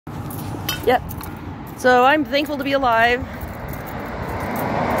Yep. So I'm thankful to be alive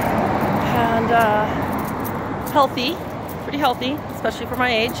and healthy, pretty healthy, especially for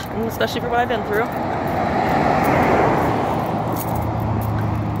my age and especially for what I've been through.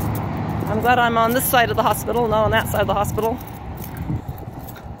 I'm glad I'm on this side of the hospital, not on that side of the hospital.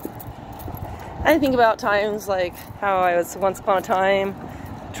 I think about times like how I was once upon a time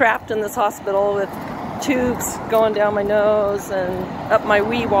trapped in this hospital with tubes going down my nose and up my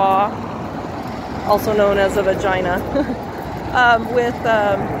wee-wah, also known as a vagina,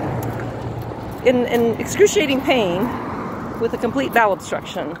 in excruciating pain with a complete bowel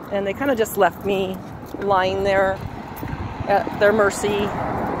obstruction. And they kind of just left me lying there at their mercy,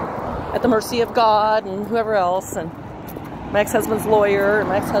 at the mercy of God and whoever else, and my ex-husband's lawyer and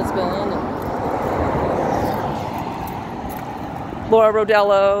my ex-husband, and Laura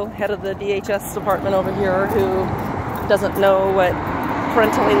Rodello, head of the DHS department over here, who doesn't know what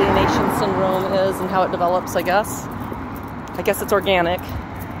parental alienation syndrome is and how it develops, I guess. I guess it's organic.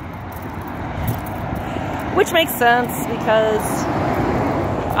 Which makes sense because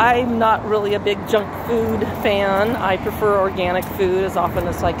I'm not really a big junk food fan. I prefer organic food as often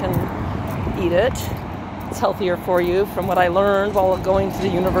as I can eat it. It's healthier for you from what I learned while going to the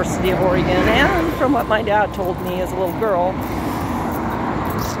University of Oregon and from what my dad told me as a little girl.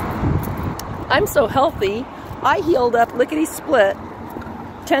 I'm so healthy, I healed up lickety-split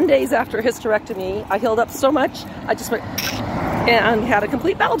 10 days after a hysterectomy. I healed up so much, I just went and had a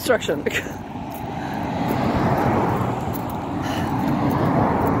complete bowel obstruction.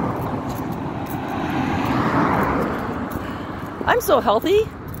 I'm so healthy,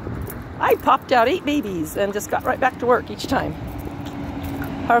 I popped out 8 babies and just got right back to work each time.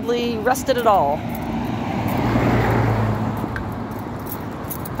 Hardly rested at all.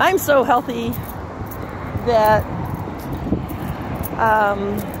 I'm so healthy that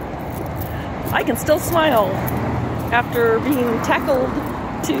I can still smile after being tackled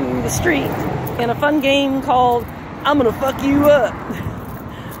to the street in a fun game called I'm Gonna Fuck You Up,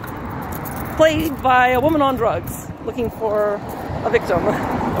 played by a woman on drugs looking for a victim,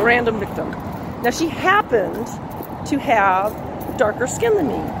 a random victim. Now, she happened to have darker skin than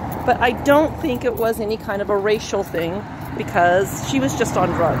me, but I don't think it was any kind of a racial thing because she was just on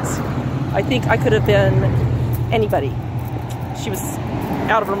drugs. I think I could have been anybody. She was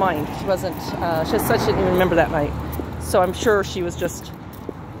out of her mind. She wasn't, she didn't even remember that night. So I'm sure she was just,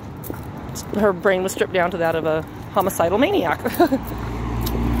 her brain was stripped down to that of a homicidal maniac.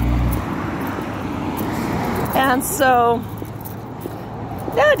 And so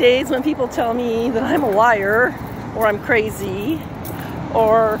nowadays when people tell me that I'm a liar or I'm crazy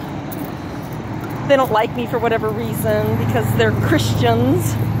or they don't like me for whatever reason because they're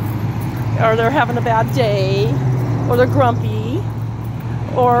Christians or they're having a bad day or they're grumpy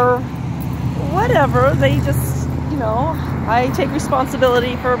or whatever, they just, you know, I take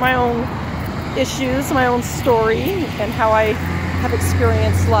responsibility for my own issues, my own story and how I have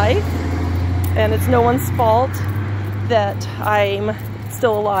experienced life, and it's no one's fault that I'm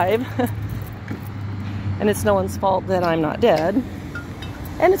still alive and it's no one's fault that I'm not dead.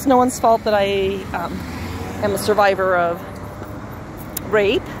 And it's no one's fault that I am a survivor of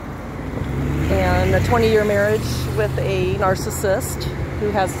rape and a 20-year marriage with a narcissist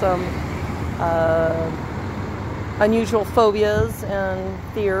who has some unusual phobias and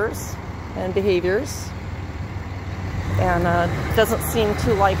fears and behaviors and doesn't seem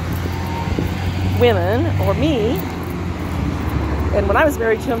to like women or me. And when I was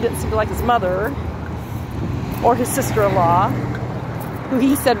married to him, didn't seem to like his mother or his sister-in-law, who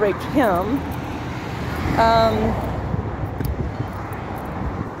he said raped him.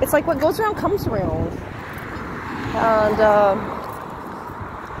 It's like what goes around comes around. And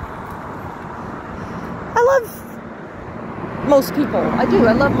I love most people. I do.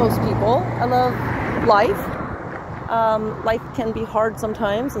 I love most people. I love life. Life can be hard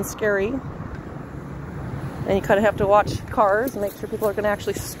sometimes and scary. And you kind of have to watch cars and make sure people are going to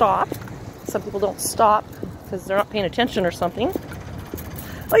actually stop. Some people don't stop because they're not paying attention or something.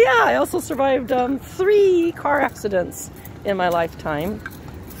 Oh yeah, I also survived 3 car accidents in my lifetime.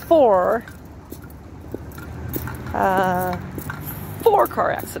 4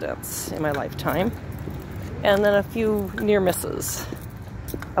 car accidents in my lifetime. And then a few near misses.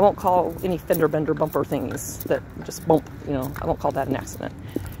 I won't call any fender bender bumper things that just bump, you know, I won't call that an accident.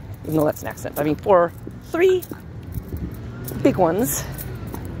 Even though that's an accident. I mean, 3 big ones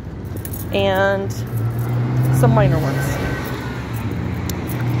and some minor ones.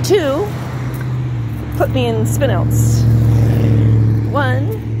 2 put me in spinouts.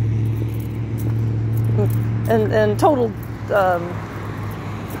 1 and total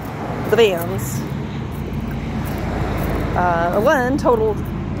the vans. One totaled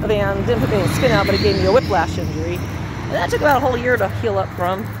a van, didn't put me in spin out, but it gave me a whiplash injury. And that took about a whole year to heal up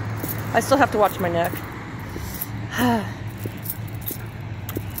from. I still have to watch my neck.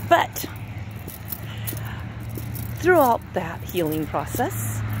 But throughout that healing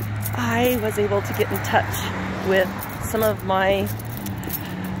process, I was able to get in touch with some of my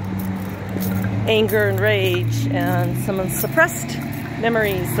anger and rage and some of the suppressed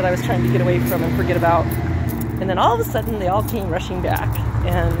memories that I was trying to get away from and forget about. And then all of a sudden they all came rushing back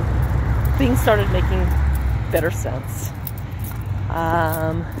and things started making better sense.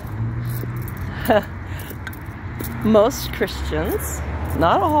 Most Christians,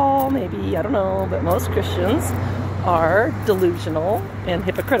 not all, maybe, I don't know, but most Christians are delusional and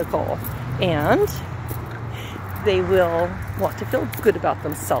hypocritical, and they will want to feel good about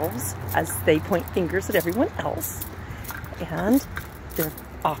themselves as they point fingers at everyone else, and they're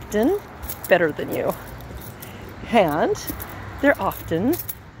often better than you, and they're often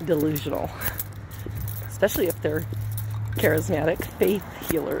delusional, especially if they're charismatic faith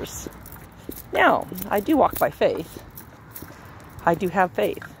healers. Now, I do walk by faith. I do have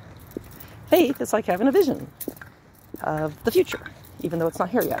faith. Faith is like having a vision of the future, even though it's not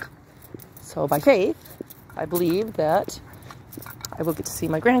here yet. So by faith, I believe that I will get to see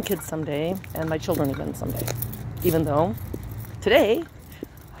my grandkids someday and my children again someday, even though today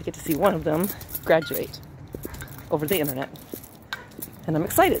I get to see one of them graduate over the internet. And I'm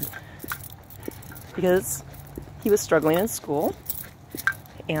excited because he was struggling in school,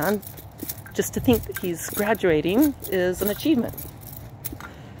 and just to think that he's graduating is an achievement.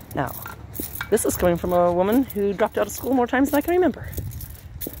 Now, this is coming from a woman who dropped out of school more times than I can remember.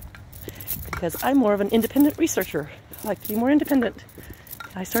 Because I'm more of an independent researcher. I like to be more independent.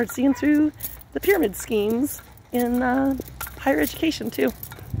 I started seeing through the pyramid schemes in higher education too.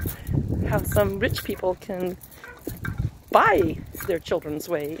 How some rich people can buy their children's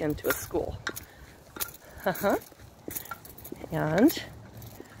way into a school. And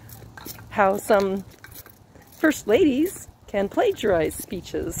how some first ladies can plagiarize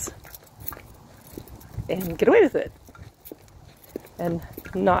speeches and get away with it and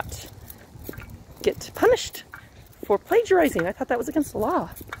not get punished for plagiarizing. I thought that was against the law,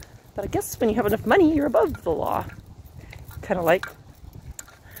 but I guess when you have enough money, you're above the law. Kind of like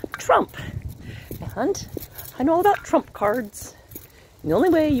Trump. And I know all about Trump cards. And the only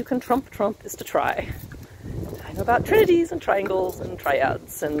way you can trump Trump is to try. I know about trinities and triangles and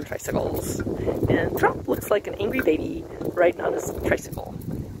triads and tricycles. And Trump looks like an angry baby riding on his tricycle,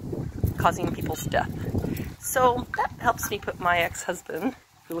 causing people's death. So that helps me put my ex-husband,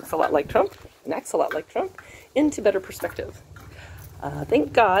 who looks a lot like Trump and acts a lot like Trump, into better perspective.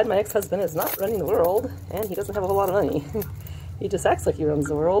 Thank God my ex-husband is not running the world, and he doesn't have a whole lot of money. He just acts like he runs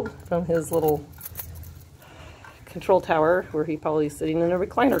the world from his little control tower where he's probably sitting in a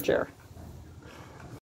recliner chair.